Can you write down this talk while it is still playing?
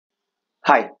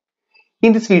Hi,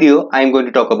 in this video I am going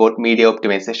to talk about media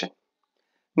optimization.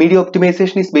 Media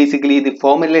optimization is basically the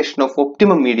formulation of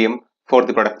optimum medium for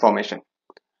the product formation,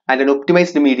 and an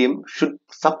optimized medium should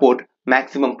support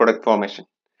maximum product formation.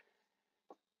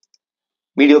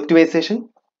 Media optimization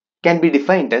can be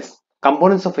defined as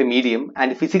components of a medium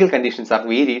and physical conditions are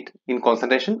varied in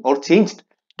concentration or changed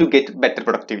to get better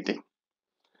productivity.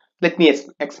 Let me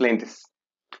explain this.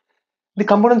 The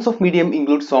components of medium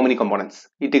include so many components.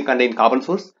 It contains carbon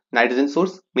source, nitrogen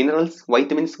source, minerals,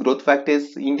 vitamins, growth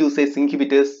factors, inducers,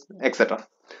 inhibitors, etc.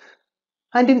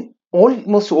 And in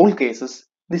almost all cases,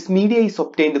 this media is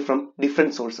obtained from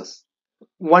different sources.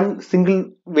 One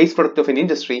single waste product of an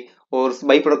industry or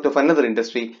byproduct of another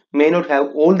industry may not have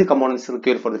all the components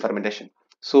required for the fermentation.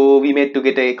 So we may to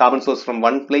get a carbon source from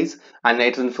one place and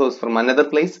nitrogen source from another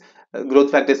place.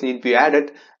 Growth factors need to be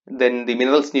added. Then the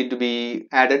minerals need to be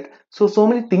added. So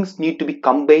many things need to be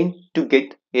combined to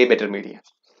get a better media.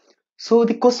 So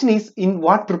the question is in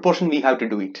what proportion we have to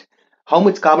do it. How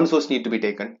much carbon source need to be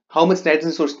taken? How much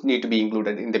nitrogen source need to be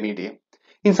included in the media?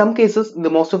 In some cases,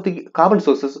 the most of the carbon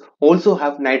sources also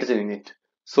have nitrogen in it.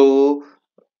 So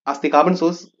as the carbon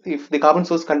source, if the carbon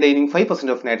source containing 5%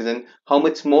 of nitrogen, how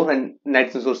much more and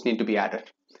nitrogen source need to be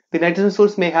added? The nitrogen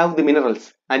source may have the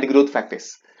minerals and the growth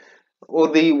factors, or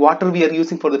the water we are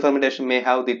using for the fermentation may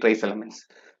have the trace elements.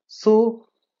 So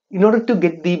in order to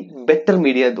get the better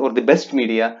media or the best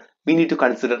media, we need to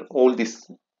consider all these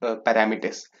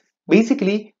parameters.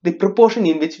 Basically, the proportion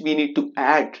in which we need to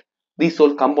add these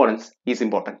all components is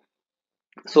important.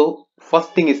 So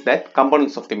first thing is that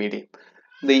components of the medium,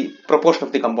 the proportion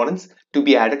of the components to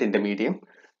be added in the medium.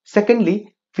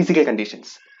 Secondly, physical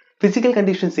conditions. Physical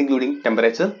conditions including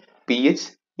temperature,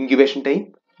 pH, incubation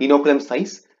time, inoculum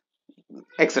size,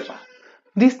 etc.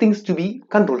 These things to be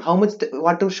controlled. How much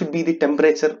water should be the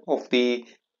temperature of the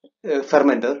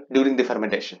fermenter during the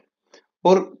fermentation?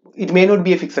 Or it may not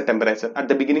be a fixed temperature. At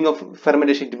the beginning of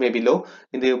fermentation, it may be low.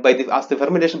 As the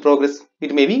fermentation progress,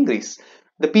 it may be increased.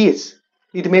 The pH,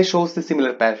 it may shows the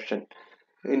similar pattern.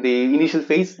 In the initial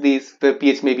phase, the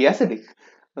pH may be acidic.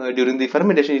 During the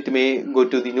fermentation, it may go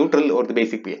to the neutral or the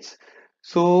basic pH.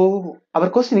 So our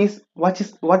question is, what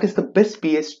is the best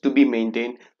pH to be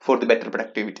maintained for the better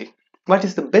productivity? What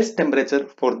is the best temperature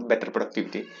for better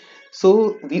productivity?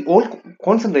 So we all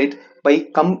concentrate by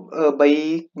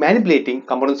manipulating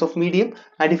components of medium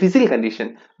and physical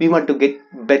condition. We want to get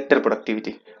better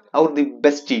productivity or the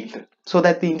best yield, so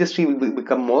that the industry will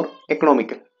become more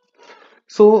economical.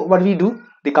 So what we do,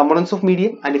 the components of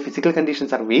medium and the physical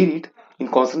conditions are varied in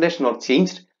concentration or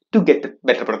changed to get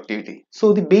better productivity.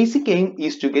 So the basic aim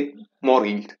is to get more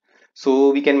yield.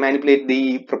 So we can manipulate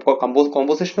the proper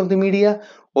composition of the media,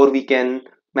 or we can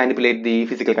manipulate the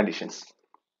physical conditions.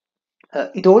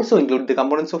 It also includes the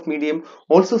components of medium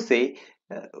also say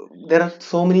uh, there are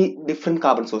so many different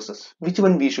carbon sources. Which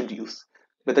one we should use?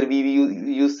 Whether we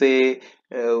use a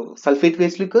sulfate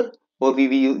based liquor, or we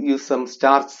use some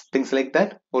starch, things like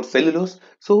that, or cellulose.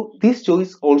 So this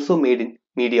choice also made in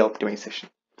media optimization.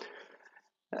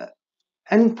 Uh,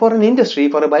 and for an industry,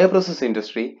 for a bioprocess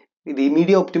industry, the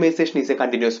media optimization is a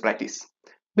continuous practice,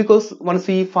 because once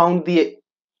we found the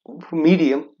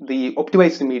medium, the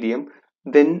optimized medium,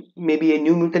 then maybe a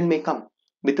new mutant may come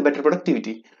with better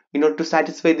productivity. In order to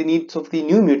satisfy the needs of the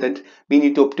new mutant, we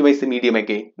need to optimize the medium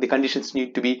again. The conditions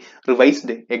need to be revised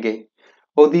again.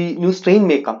 Or the new strain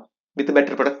may come with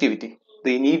better productivity.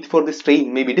 The need for the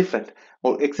strain may be different.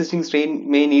 Or existing strain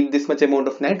may need this much amount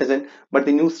of nitrogen, but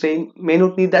the new strain may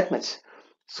not need that much.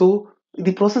 So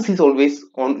the process is always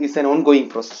on, is an ongoing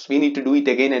process. We need to do it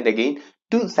again and again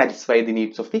to satisfy the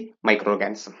needs of the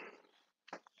microorganism.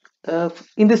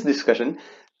 In this discussion,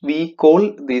 we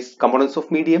call these components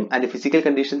of medium and the physical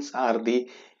conditions are the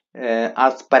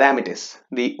as parameters,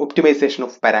 the optimization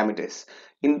of parameters.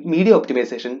 In media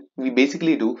optimization, we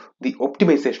basically do the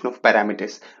optimization of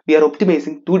parameters. We are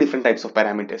optimizing two different types of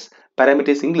parameters.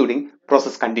 Parameters including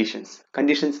process conditions.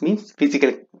 Conditions means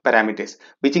physical parameters,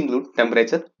 which include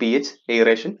temperature, pH,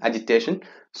 aeration, agitation,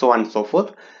 so on and so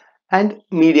forth, and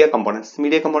media components.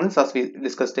 Media components, as we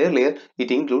discussed earlier, it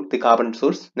include the carbon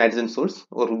source, nitrogen source,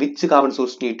 or which carbon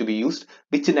source need to be used,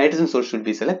 which nitrogen source should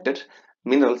be selected,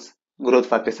 minerals, growth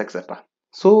factors, etc.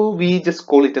 So we just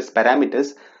call it as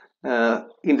parameters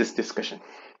in this discussion.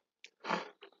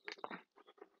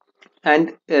 And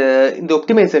in the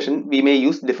optimization, we may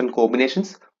use different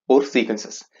combinations or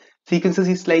sequences. Sequences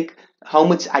is like how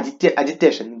much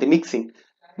agitation, the mixing,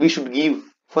 we should give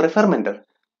for a fermenter.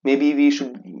 Maybe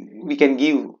we can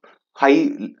give high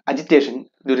agitation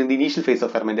during the initial phase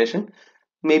of fermentation.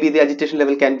 Maybe the agitation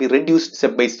level can be reduced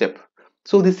step by step.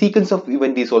 So the sequence of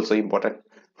event is also important.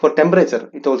 For temperature,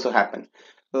 it also happens.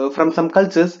 From some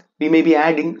cultures, we may be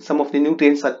adding some of the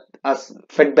nutrients as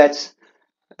fed batch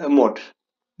mode.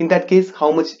 In that case,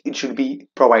 how much it should be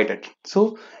provided.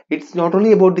 So it's not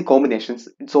only about the combinations,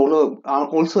 it's also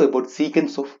about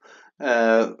sequence of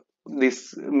uh,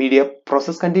 this media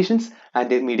process conditions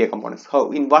and the media components.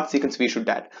 How, in what sequence we should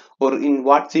add, or in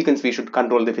what sequence we should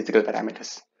control the physical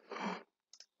parameters.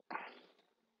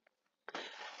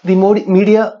 The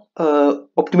media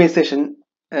optimization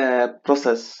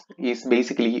process is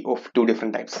basically of two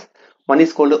different types. One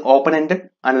is called open-ended,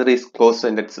 another is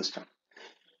closed-ended system.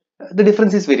 The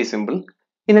difference is very simple.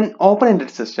 In an open-ended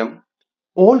system,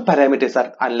 all parameters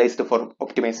are analyzed for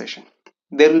optimization.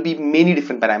 There will be many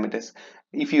different parameters.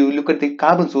 If you look at the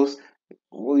carbon source,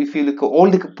 if you look at all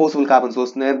the possible carbon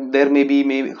sources, there may be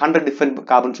maybe 100 different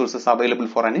carbon sources available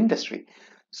for an industry.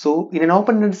 So in an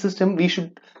open-ended system, we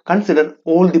should consider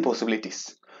all the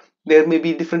possibilities. There may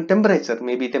be different temperature,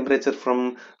 maybe temperature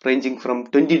from ranging from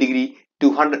 20 degree to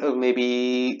 100,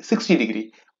 maybe 60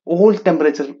 degree. All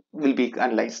temperature will be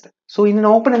analyzed. So in an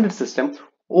open-ended system,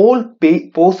 all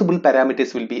possible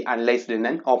parameters will be analyzed in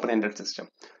an open-ended system.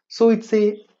 So it's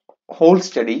a whole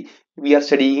study. We are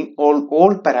studying all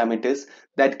parameters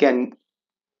that can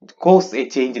cause a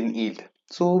change in yield.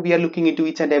 So we are looking into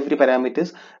each and every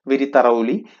parameters very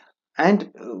thoroughly,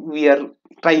 and we are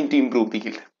trying to improve the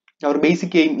yield. Our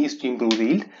basic aim is to improve the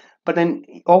yield, but in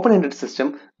open-ended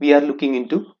system, we are looking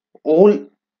into all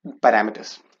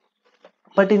parameters.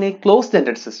 But in a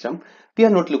closed-ended system, we are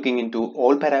not looking into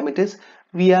all parameters.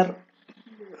 We are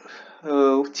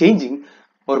changing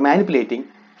or manipulating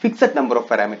fixed number of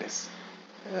parameters,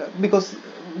 because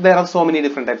there are so many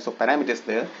different types of parameters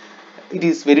there. It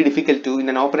is very difficult to, in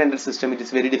an open-ended system, it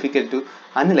is very difficult to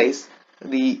analyze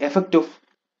the effect of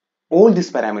all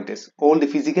these parameters, all the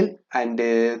physical and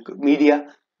media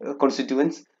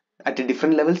constituents at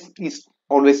different levels is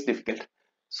always difficult.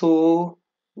 So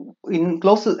in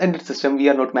closed-ended system, we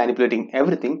are not manipulating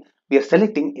everything. We are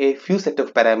selecting a few set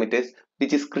of parameters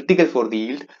which is critical for the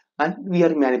yield, and we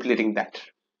are manipulating that.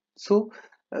 So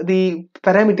the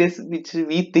parameters which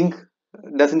we think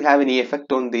doesn't have any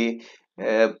effect on the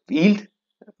yield,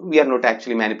 we are not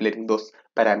actually manipulating those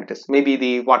parameters. Maybe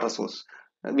the water source,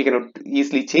 we cannot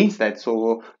easily change that.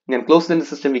 So in a closed-ended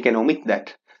system, we can omit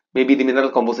that. Maybe the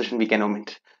mineral composition we can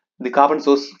omit. The carbon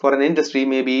source for an industry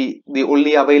may be the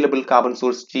only available carbon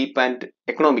source, cheap and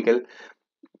economical,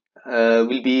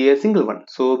 will be a single one.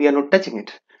 So we are not touching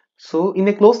it. So in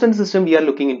a closed-ended system, we are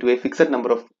looking into a fixed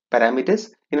number of parameters.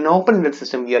 In an open-ended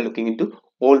system, we are looking into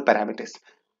all parameters.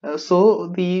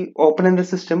 So the open-ended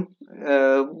system,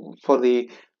 for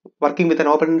the working with an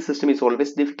open-ended system is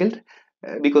always difficult,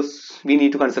 because we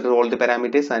need to consider all the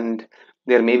parameters and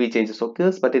there may be changes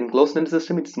occurs. But in closed-ended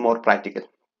system, it's more practical.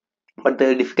 But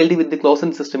the difficulty with the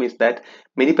closed-ended system is that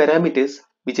many parameters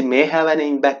which may have an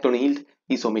impact on yield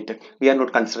is omitted. We are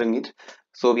not considering it,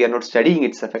 so we are not studying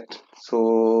its effect.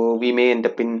 So we may end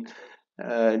up in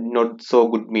not so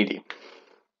good medium.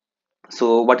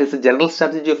 So what is the general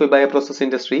strategy of a bioprocess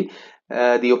industry?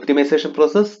 The optimization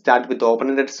process start with the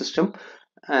open-ended system,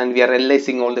 and we are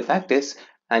analyzing all the factors,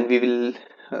 and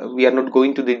we are not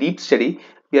going to the deep study.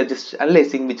 We are just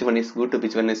analyzing which one is good,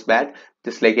 which one is bad,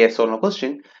 just like a yes or no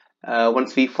question.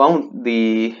 Once we found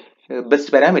the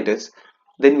best parameters,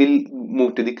 then we'll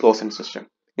move to the closed-end system.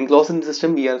 In closed-end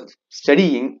system, we are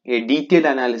studying a detailed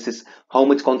analysis: how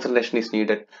much concentration is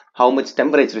needed, how much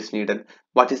temperature is needed,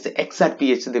 what is the exact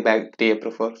pH the bacteria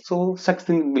prefer. So such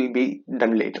thing will be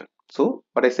done later. So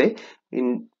what I say,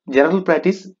 in general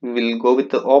practice, we will go with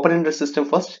the open-ended system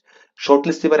first,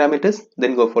 shortlist the parameters,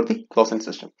 then go for the closed-end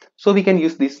system. So we can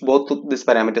use both these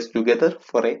parameters together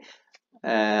for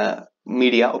a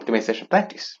media optimization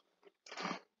practice.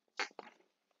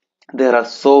 There are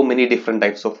so many different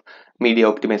types of media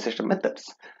optimization methods.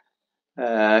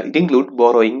 It includes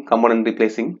borrowing, component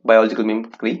replacing, biological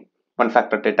mimicry, one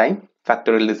factor at a time,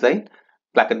 factorial design,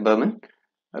 Plackett-Berman,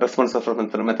 response of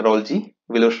methodology,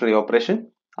 evolutionary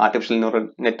operation, artificial neural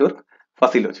network,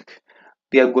 fuzzy logic.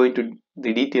 We are going to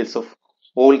the details of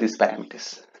all these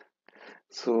parameters.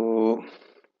 So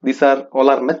these are all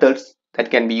our methods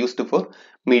that can be used for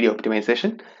media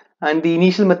optimization. And the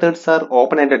initial methods are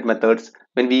open-ended methods.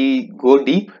 When we go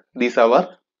deep, these are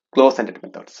our closed-ended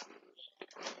methods.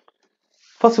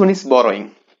 First one is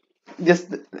borrowing.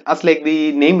 Just as like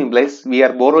the name implies, we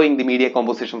are borrowing the media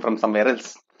composition from somewhere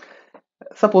else.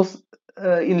 Suppose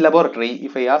in laboratory,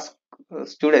 if I ask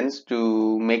students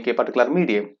to make a particular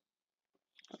medium,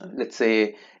 let's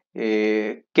say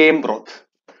a KM broth,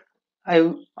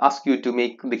 I ask you to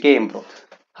make the KM broth.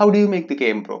 How do you make the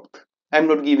KM broth? I'm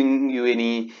not giving you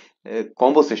any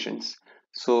compositions.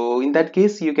 So in that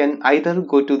case, you can either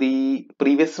go to the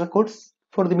previous records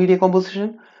for the media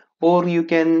composition, or you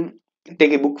can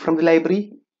take a book from the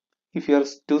library. If you are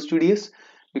too studious,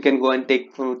 you can go and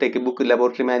take a book,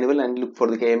 laboratory manual, and look for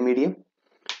the KM medium,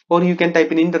 or you can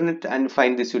type in internet and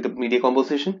find the suitable media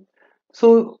composition.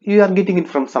 So you are getting it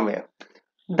from somewhere.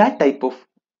 That type of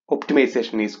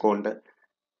optimization is called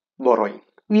borrowing.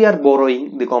 We are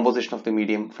borrowing the composition of the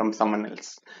medium from someone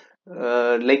else.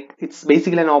 Like it's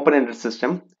basically an open-ended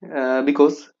system,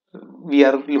 because we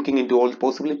are looking into all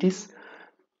possibilities.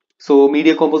 So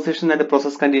media composition and the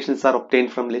process conditions are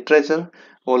obtained from literature,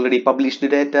 already published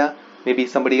data. Maybe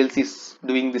somebody else is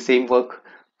doing the same work.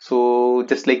 So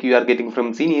just like you are getting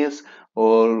from seniors,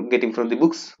 or getting from the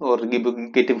books, or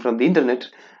getting from the internet,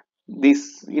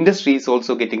 this industry is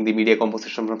also getting the media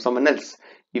composition from someone else.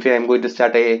 If I am going to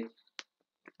start a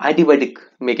antibiotic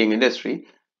making industry,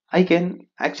 I can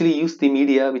actually use the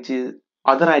media which is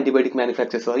other antibiotic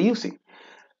manufacturers are using.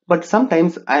 But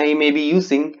sometimes I may be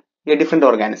using a different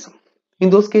organism. In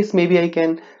those cases, maybe I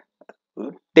can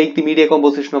take the media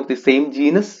composition of the same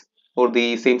genus or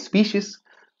the same species,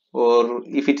 or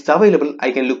if it's available,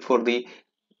 I can look for the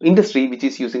industry which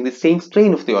is using the same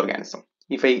strain of the organism.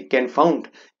 If I can found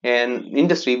an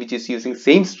industry which is using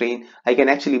same strain, I can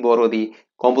actually borrow the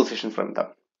composition from them.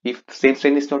 If the same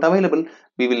strain is not available,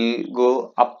 we will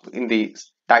go up in the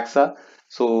taxa.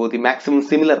 So the maximum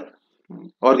similar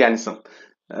organism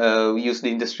used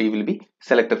industry will be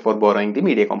selected for borrowing the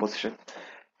media composition.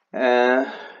 Uh,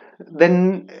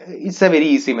 then it's a very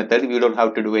easy method. We don't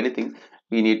have to do anything.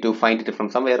 We need to find it from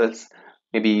somewhere else.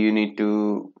 Maybe you need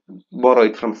to borrow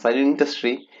it from some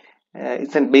industry.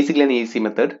 It's basically an easy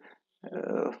method.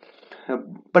 Uh,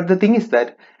 but the thing is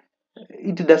that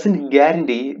it doesn't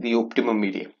guarantee the optimum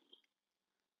medium.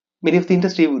 Many of the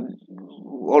industry,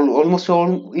 almost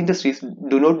all industries,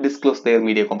 do not disclose their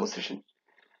media composition.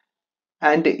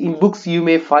 And in books, you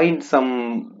may find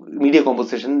some media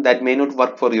composition that may not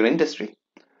work for your industry.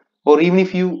 Or even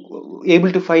if you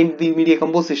able to find the media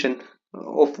composition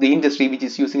of the industry which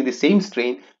is using the same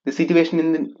strain, the situation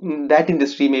in that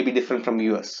industry may be different from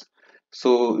yours.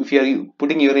 So if you are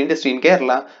putting your industry in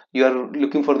Kerala, you are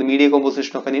looking for the media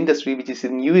composition of an industry which is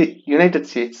in United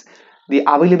States, the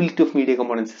availability of media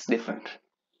components is different.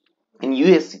 In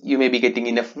US, you may be getting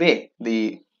enough whey,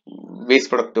 the waste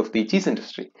product of the cheese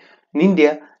industry. In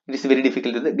India, it is very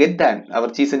difficult to get that. Our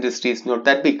cheese industry is not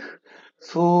that big.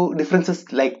 So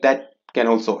differences like that can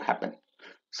also happen.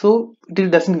 So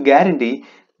it doesn't guarantee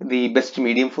the best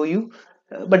medium for you,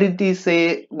 but it is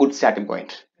a good starting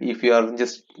point if you are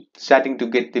just starting to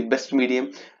get the best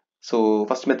medium. So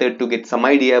first method, to get some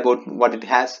idea about what it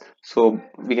has, so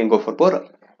we can go for borrow.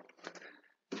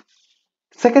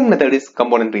 Second method is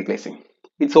component replacing.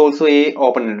 It's also a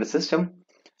open-ended system.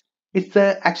 It's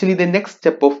actually the next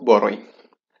step of borrowing.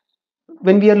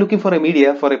 When we are looking for a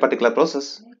media for a particular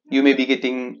process, you may be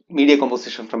getting media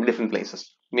composition from different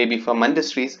places, maybe from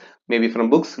industries, maybe from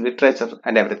books, literature,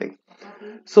 and everything.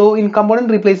 So in component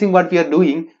replacing, what we are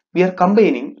doing, we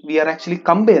are actually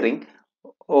comparing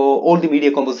all the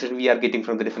media composition we are getting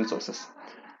from the different sources.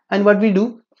 And what we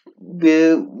do,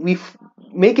 we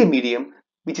make a medium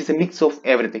which is a mix of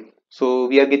everything. So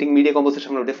we are getting media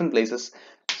composition from different places.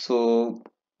 So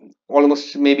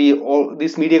almost maybe all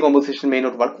this media composition may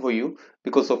not work for you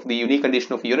because of the unique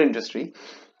condition of your industry.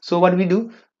 So what we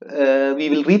do, we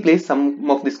will replace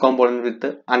some of this component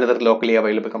with another locally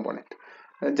available component.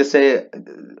 Just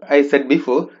I said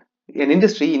before, an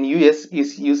industry in US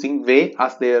is using whey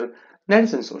as their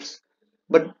nitrogen source,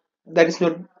 but that is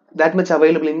not that much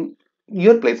available in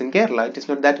your place in Kerala. It is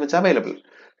not that much available.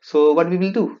 So what we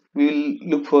will do, we will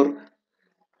look for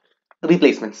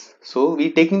replacements. So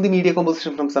we taking the media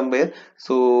composition from somewhere.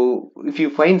 So if you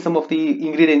find some of the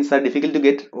ingredients are difficult to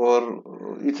get,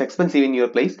 or it's expensive in your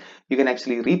place, you can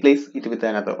actually replace it with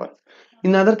another one.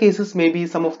 In other cases, maybe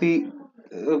some of the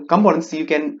components, you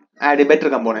can add a better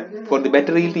component. For the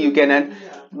better yield, you can add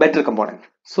better component.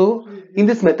 So in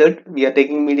this method, we are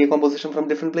taking media composition from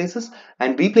different places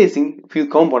and replacing few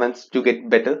components to get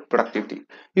better productivity.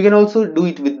 You can also do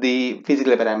it with the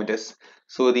physical parameters.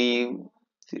 So the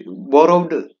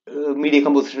borrowed media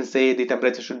composition, say the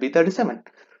temperature should be 37,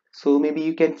 so maybe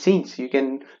you can change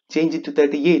it to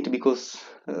 38, because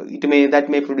that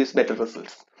may produce better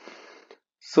results.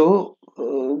 So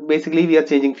basically we are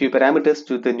changing few parameters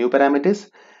to the new parameters.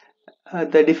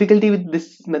 The difficulty with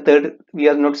this method, we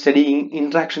are not studying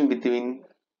interaction between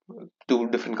two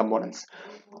different components.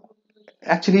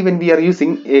 Actually, when we are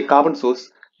using a carbon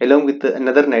source along with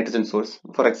another nitrogen source,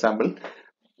 for example,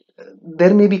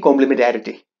 there may be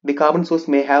complementarity. the carbon source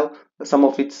may have some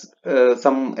of its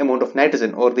some amount of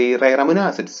nitrogen or the rare amino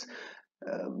acids.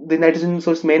 The nitrogen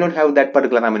source may not have that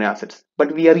particular amino acids,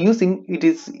 but we are using it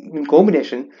is in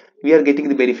combination. We are getting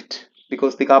the benefit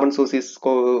because the carbon source is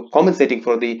compensating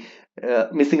for the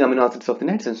missing amino acids of the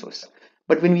nitrogen source.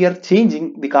 But when we are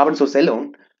changing the carbon source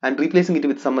alone and replacing it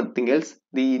with something else,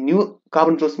 the new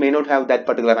carbon source may not have that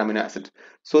particular amino acid.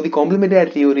 So the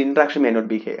complementarity or interaction may not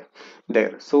be here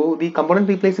there. So the component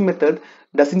replacing method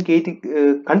doesn't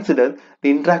consider the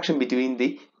interaction between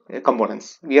the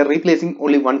components. We are replacing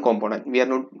only one component. We are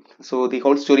not, so the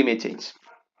whole story may change.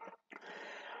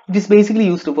 It is basically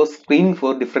used for screening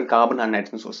for different carbon and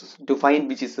nitrogen sources. To find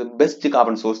which is the best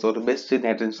carbon source or the best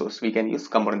nitrogen source, we can use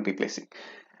component replacing.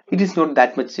 It is not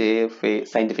that much of a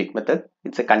scientific method.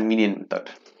 It's a convenient method.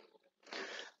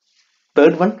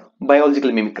 Third one,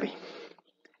 biological mimicry.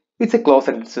 It's a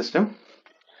closed-ended system.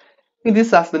 In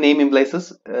this, as the name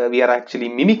implies, we are actually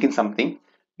mimicking something.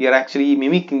 We are actually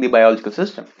mimicking the biological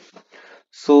system.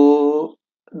 So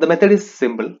the method is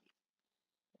simple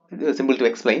to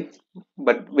explain,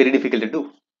 but very difficult to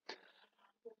do.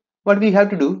 What we have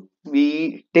to do,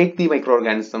 we take the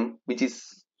microorganism which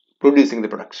is producing the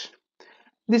product.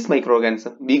 This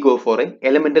microorganism, we go for a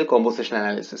elemental composition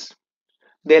analysis.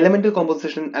 The elemental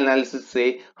composition analysis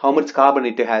say how much carbon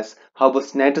it has, how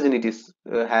much nitrogen it is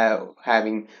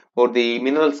having, or the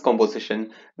minerals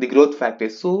composition, the growth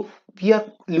factors. So we are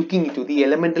looking into the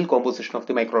elemental composition of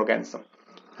the microorganism,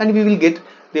 and we will get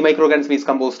the microorganism is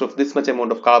composed of this much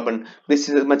amount of carbon, this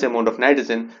much amount of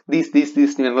nitrogen, these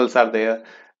minerals are there,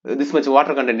 this much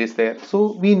water content is there.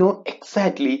 So we know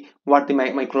exactly what the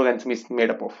microorganism is made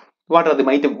up of. What are the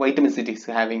vitamins it is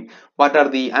having? What are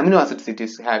the amino acids it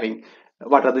is having?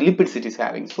 What are the lipids it is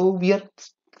having? So we are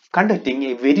conducting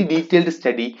a very detailed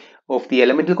study of the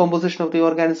elemental composition of the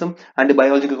organism and the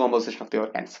biological composition of the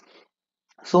organism.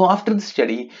 So after the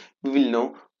study, we will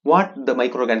know what the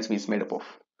microorganism is made up of.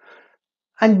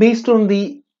 And based on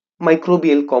the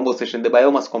microbial composition, the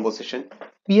biomass composition,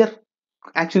 we are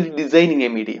actually designing a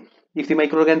medium. If the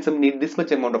microorganism need this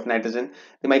much amount of nitrogen,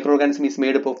 the microorganism is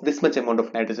made up of this much amount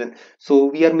of nitrogen. So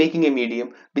we are making a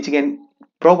medium which can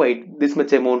provide this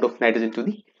much amount of nitrogen to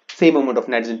the same amount of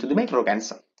nitrogen to the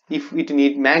microorganism. If it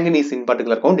need manganese in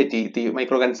particular quantity, the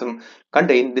microorganism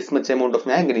contain this much amount of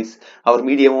manganese. Our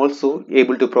medium also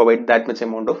able to provide that much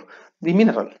amount of the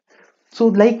mineral. So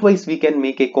likewise, we can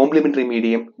make a complementary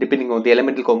medium depending on the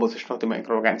elemental composition of the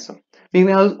microorganism. We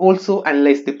can also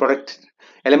analyze the product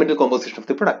elemental composition of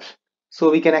the product.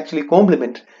 So we can actually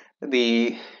complement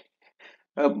the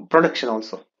production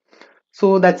also.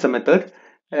 So that's a method.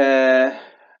 Uh,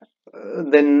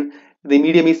 then the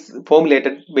medium is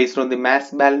formulated based on the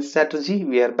mass balance strategy.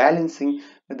 We are balancing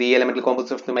the elemental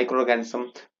composition of the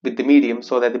microorganism with the medium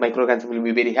so that the microorganism will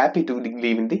be very happy to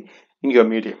live in your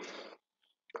medium.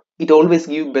 It always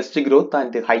gives best growth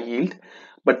and high yield,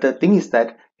 but the thing is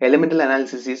that elemental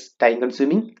analysis is time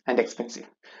consuming and expensive.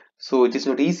 So it is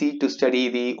not easy to study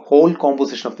the whole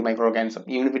composition of the microorganism.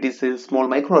 Even if it is a small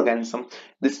microorganism,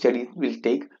 this study will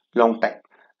take long time,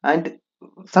 and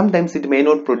sometimes it may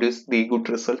not produce the good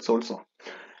results also.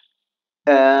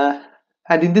 uh,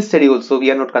 and in this study also, we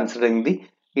are not considering the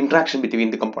interaction between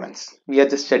the components. We are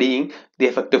just studying the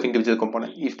effect of individual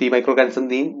component. If the microorganism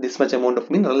need this much amount of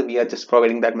mineral, we are just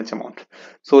providing that much amount.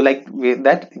 So like with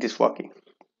that, it is working.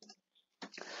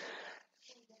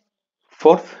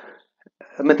 Fourth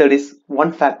method is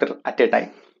one factor at a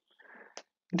time.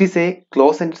 It is a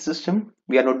closed-ended system.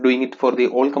 We are not doing it for the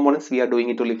all components. We are doing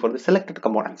it only for the selected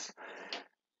components.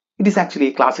 It is actually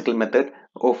a classical method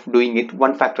of doing it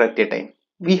one factor at a time.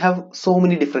 We have so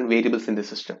many different variables in the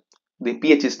system. The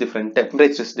pH is different,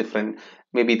 temperature is different,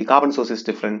 maybe the carbon source is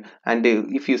different, and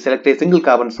if you select a single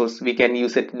carbon source, we can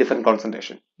use it different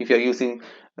concentration. If you are using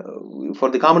for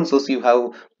the carbon source, you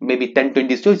have maybe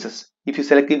 10-20 choices. If you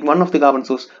select one of the carbon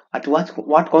source, at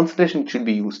what concentration it should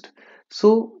be used.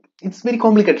 So it's very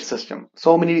complicated system.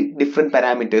 So many different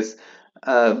parameters.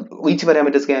 Each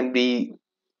parameters can be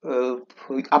uh,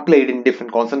 applied in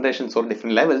different concentrations or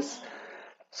different levels.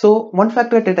 So one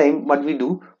factor at a time, what we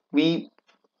do, we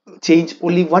change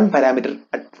only one parameter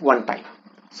at one time.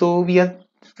 So we are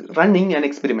running an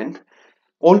experiment.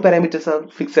 All parameters are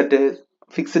fixed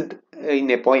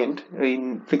in a point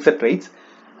in fixed rates,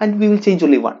 and we will change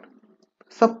only one.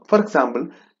 So for example,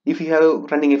 if you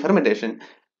have running a fermentation,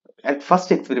 at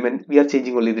first experiment we are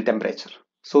changing only the temperature.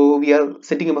 So we are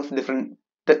setting up a different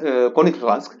conical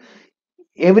flask.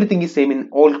 Everything is same in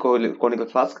all conical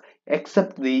flask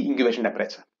except the incubation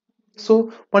temperature.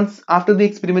 So once after the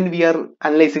experiment, we are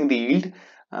analyzing the yield,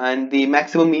 and the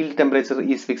maximum yield temperature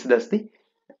is fixed as the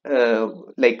uh,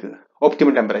 like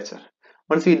optimum temperature.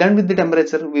 Once we're done with the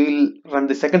temperature, we will run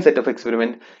the second set of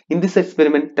experiment. In this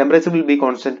experiment, temperature will be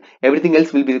constant, everything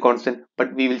else will be constant,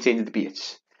 but we will change the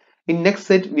pH. In next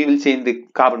set, we will change the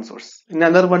carbon source. In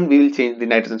another one, we will change the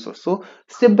nitrogen source. So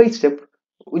step by step,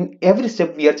 in every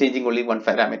step, we are changing only one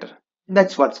parameter.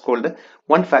 That's what's called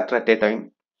one factor at a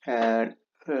time.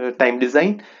 Time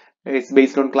design. It's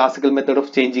based on classical method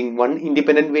of changing one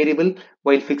independent variable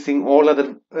while fixing all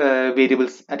other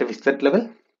variables at a fixed level.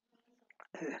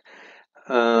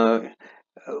 Uh,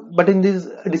 but in this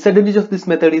disadvantage of this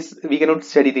method is we cannot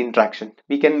study the interaction.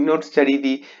 We cannot study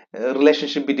the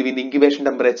relationship between the incubation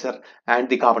temperature and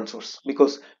the carbon source,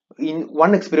 because in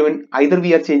one experiment either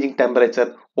we are changing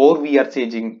temperature or we are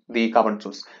changing the carbon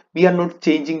source. We are not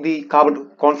changing the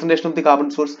carbon concentration of the carbon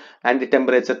source and the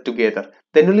temperature together.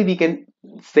 Then only we can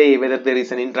say whether there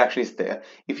is an interaction is there.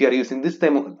 If you are using this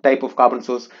type of carbon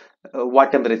source,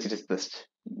 what temperature is best?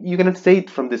 You cannot say it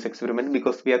from this experiment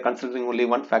because we are considering only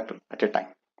one factor at a time.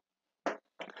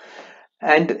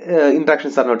 And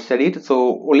interactions are not studied,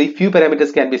 so only few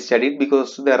parameters can be studied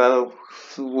because there are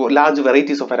large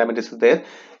varieties of parameters there.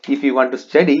 If you want to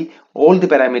study all the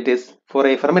parameters for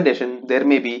a fermentation, there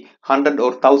may be 100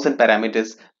 or 1000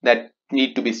 parameters that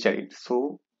need to be studied.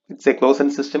 So it's a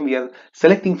closed system. We are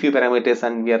selecting few parameters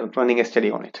and we are running a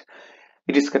study on it.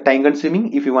 It is time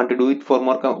consuming. If you want to do it for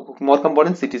more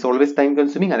components, it is always time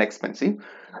consuming and expensive.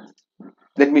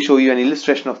 Let me show you an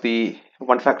illustration of the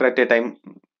one factor at a time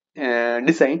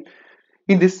design.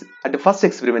 In this, at the first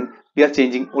experiment, we are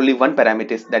changing only one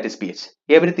parameter, that is pH.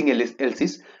 Everything else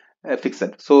is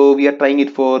fixed. So we are trying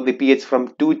it for the pH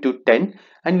from 2 to 10,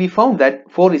 and we found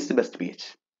that 4 is the best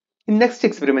pH. In next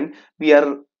experiment, we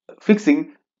are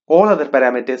fixing all other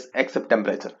parameters except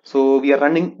temperature. So we are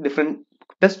running different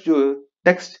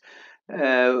text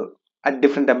uh, at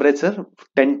different temperature,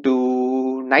 10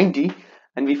 to 90,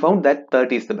 and we found that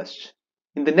 30 is the best.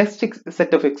 In the next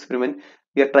set of experiment,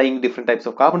 we are trying different types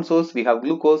of carbon source. We have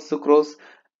glucose, sucrose,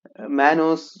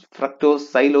 mannose, fructose,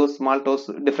 xylose,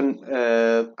 maltose, different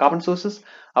carbon sources.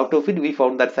 Out of it, we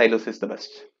found that xylose is the best.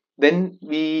 Then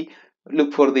we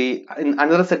look for the in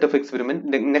another set of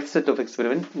experiment. The next set of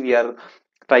experiment, we are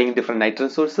trying different nitrogen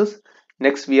sources.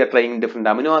 Next, we are trying different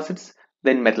amino acids.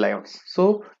 Then metal ions.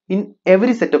 So in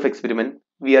every set of experiment,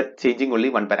 we are changing only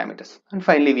one parameters, and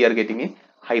finally, we are getting a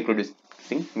high producing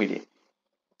medium.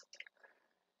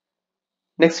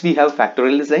 Next, we have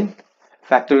factorial design.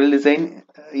 Factorial design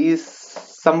is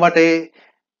somewhat a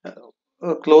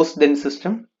closed-end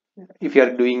system. If you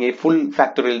are doing a full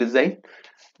factorial design,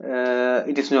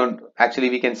 it is not actually,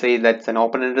 we can say that's an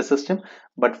open-ended system,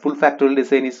 but full factorial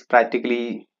design is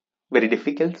practically very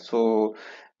difficult. So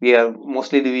we are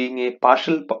mostly doing a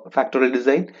partial factorial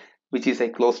design, which is a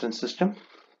closed-end system.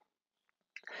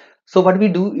 So what we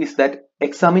do is that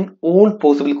examine all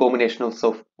possible combinations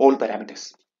of all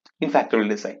parameters in factorial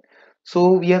design.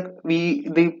 So we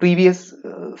the previous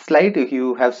slide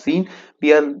you have seen,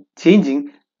 we are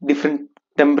changing different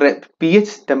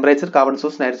pH, temperature, carbon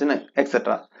source, nitrogen,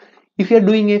 etc. If you are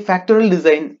doing a factorial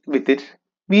design with it,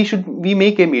 we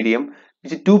make a medium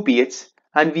which is 2 pH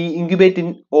and we incubate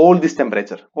in all this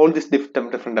temperature, all this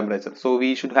different temperature. So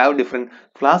we should have different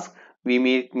flask. We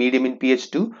make medium in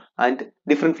pH2 and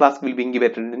different flask will be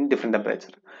incubated in different temperature.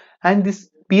 And this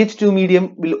pH2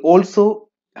 medium will also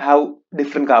have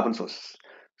different carbon sources.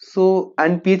 So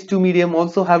and pH2 medium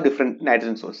also have different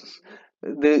nitrogen sources.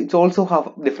 It also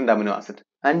have different amino acid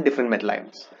and different metal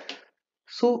ions.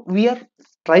 So we are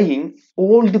trying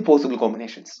all the possible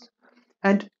combinations.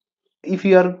 And if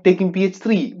you are taking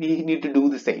pH3, we need to do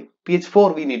the same.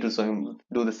 pH4, we need to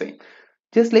do the same.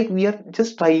 Just like we are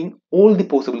just trying all the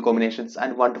possible combinations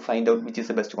and want to find out which is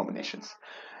the best combinations.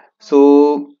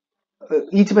 So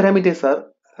each parameters are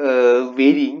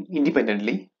varying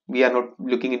independently. We are not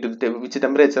looking into which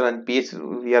temperature and pH.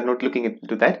 We are not looking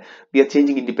into that. We are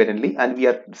changing independently and we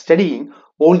are studying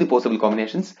all the possible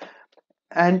combinations.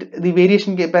 And the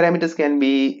variation parameters can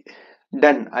be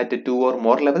done at the 2 or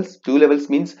more levels. 2 levels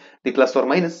means the plus or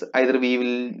minus. Either we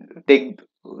will take,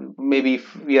 maybe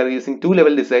if we are using 2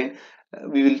 level design,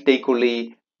 we will take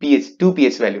only pH, 2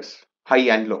 pH values, high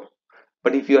and low.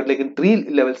 But if you are taking 3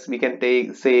 levels, we can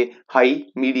take, say, high,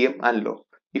 medium and low.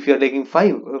 If you are taking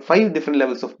five different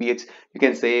levels of pH, you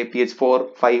can say pH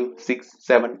 4, 5, 6,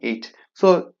 7, 8.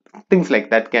 So things like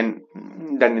that can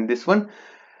done in this one.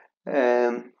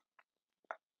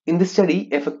 In this study,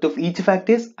 effect of each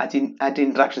factors at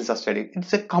interactions are studied.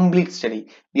 It's a complete study.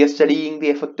 We are studying the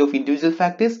effect of individual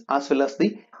factors as well as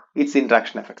its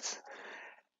interaction effects.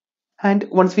 And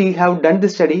once we have done the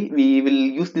study, we will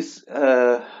use this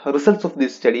results of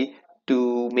this study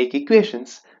to make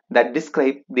equations that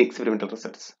describe the experimental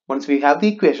results. Once we have the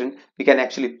equation, we can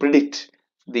actually predict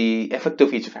the effect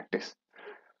of each factors.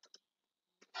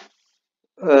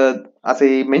 As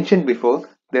I mentioned before,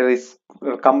 there is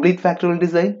complete factorial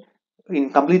design. In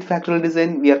complete factorial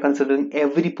design, we are considering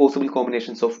every possible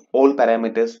combinations of all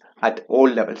parameters at all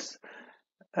levels.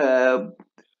 Uh,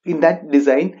 in that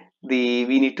design,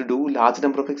 we need to do large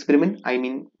number of experiments. I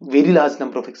mean, very large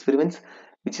number of experiments,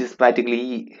 which is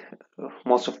practically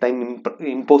most of time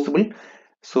impossible.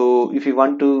 So, if you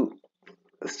want to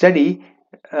study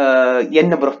n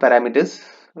number of parameters,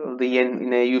 the n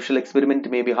in a usual experiment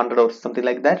may be 100 or something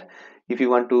like that. If you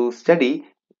want to study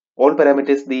all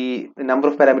parameters, the number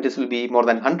of parameters will be more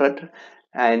than 100.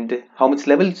 And how much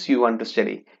levels you want to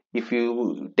study. If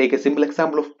you take a simple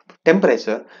example of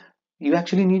temperature, you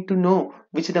actually need to know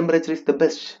which temperature is the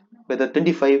best, whether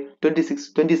 25,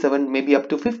 26, 27, maybe up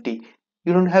to 50.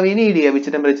 You don't have any idea which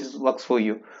temperature works for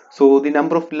you. So the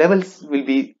number of levels will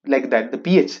be like that. The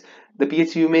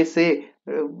pH you may say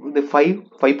the 5,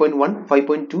 5.1,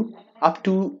 5.2 up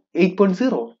to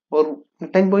 8.0 or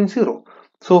 10.0.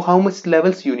 So how much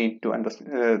levels you need to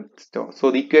understand.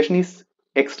 So the equation is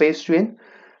x raised to n.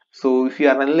 So if you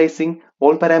are analyzing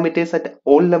all parameters at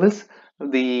all levels,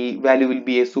 the value will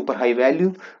be a super high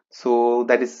value. So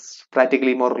that is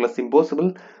practically more or less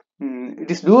impossible. It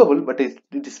is doable, but it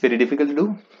is very difficult to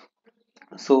do.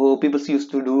 So people used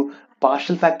to do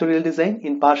partial factorial design.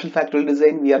 In partial factorial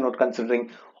design, we are not considering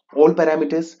all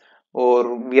parameters,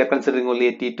 or we are considering only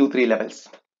at the 2-3 levels.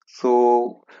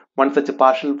 So one such a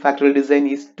partial factorial design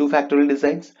is two factorial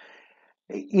designs.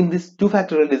 In this two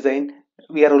factorial design,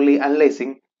 we are only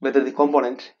analyzing whether the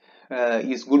component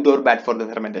is good or bad for the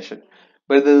fermentation,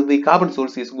 whether the carbon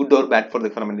source is good or bad for the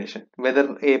fermentation,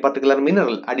 whether a particular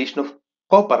mineral addition of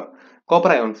copper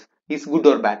ions is good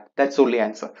or bad. That's only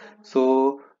answer.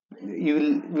 So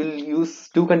you will use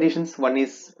two conditions. One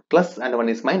is plus and one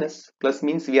is minus. Plus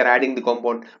means we are adding the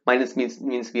compound, minus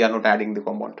means we are not adding the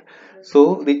compound.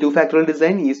 So the two factorial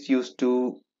design is used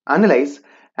to analyze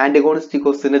antagonistic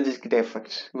or synergistic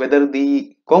effect, whether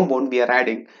the compound we are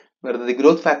adding, whether the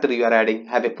growth factor you are adding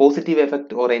have a positive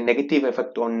effect or a negative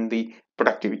effect on the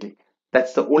productivity.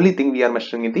 That's the only thing we are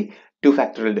measuring in the two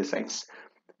factorial designs.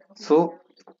 So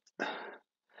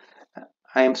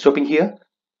I am stopping here,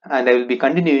 and I will be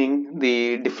continuing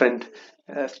the different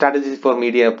strategies for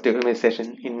media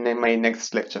optimization in my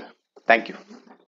next lecture. Thank you.